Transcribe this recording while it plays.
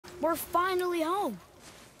We're finally home.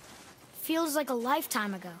 Feels like a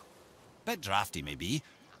lifetime ago. Bit drafty, maybe,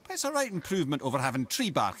 but it's a right improvement over having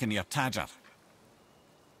tree bark in your Tadger.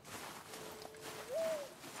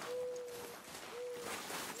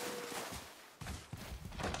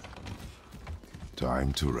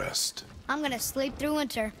 Time to rest. I'm gonna sleep through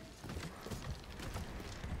winter.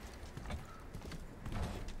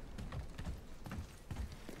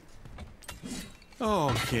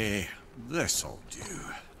 Okay, this'll do.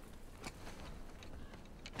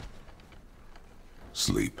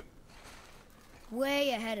 Sleep.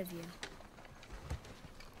 Way ahead of you.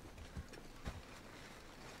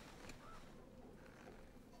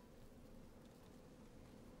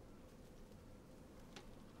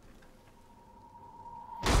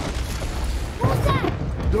 What was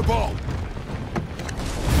that? The ball!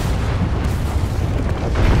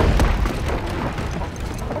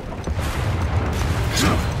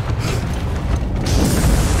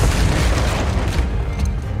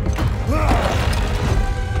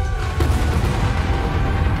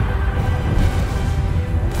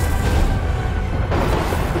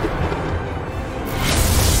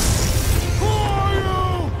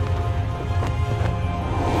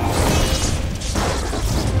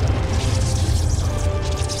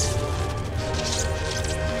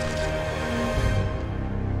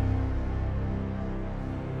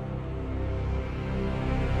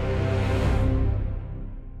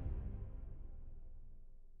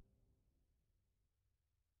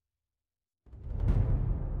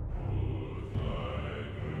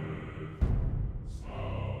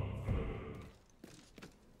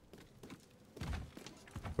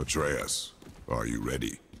 Atreus, are you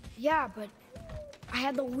ready? Yeah, but I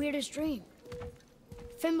had the weirdest dream.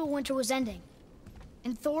 Fimbulwinter was ending,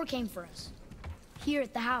 and Thor came for us, here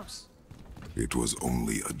at the house. It was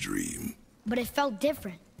only a dream. But it felt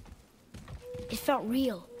different. It felt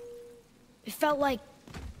real. It felt like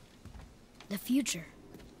the future.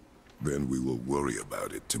 Then we will worry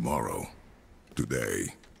about it tomorrow.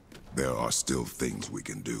 Today, there are still things we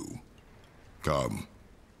can do. Come.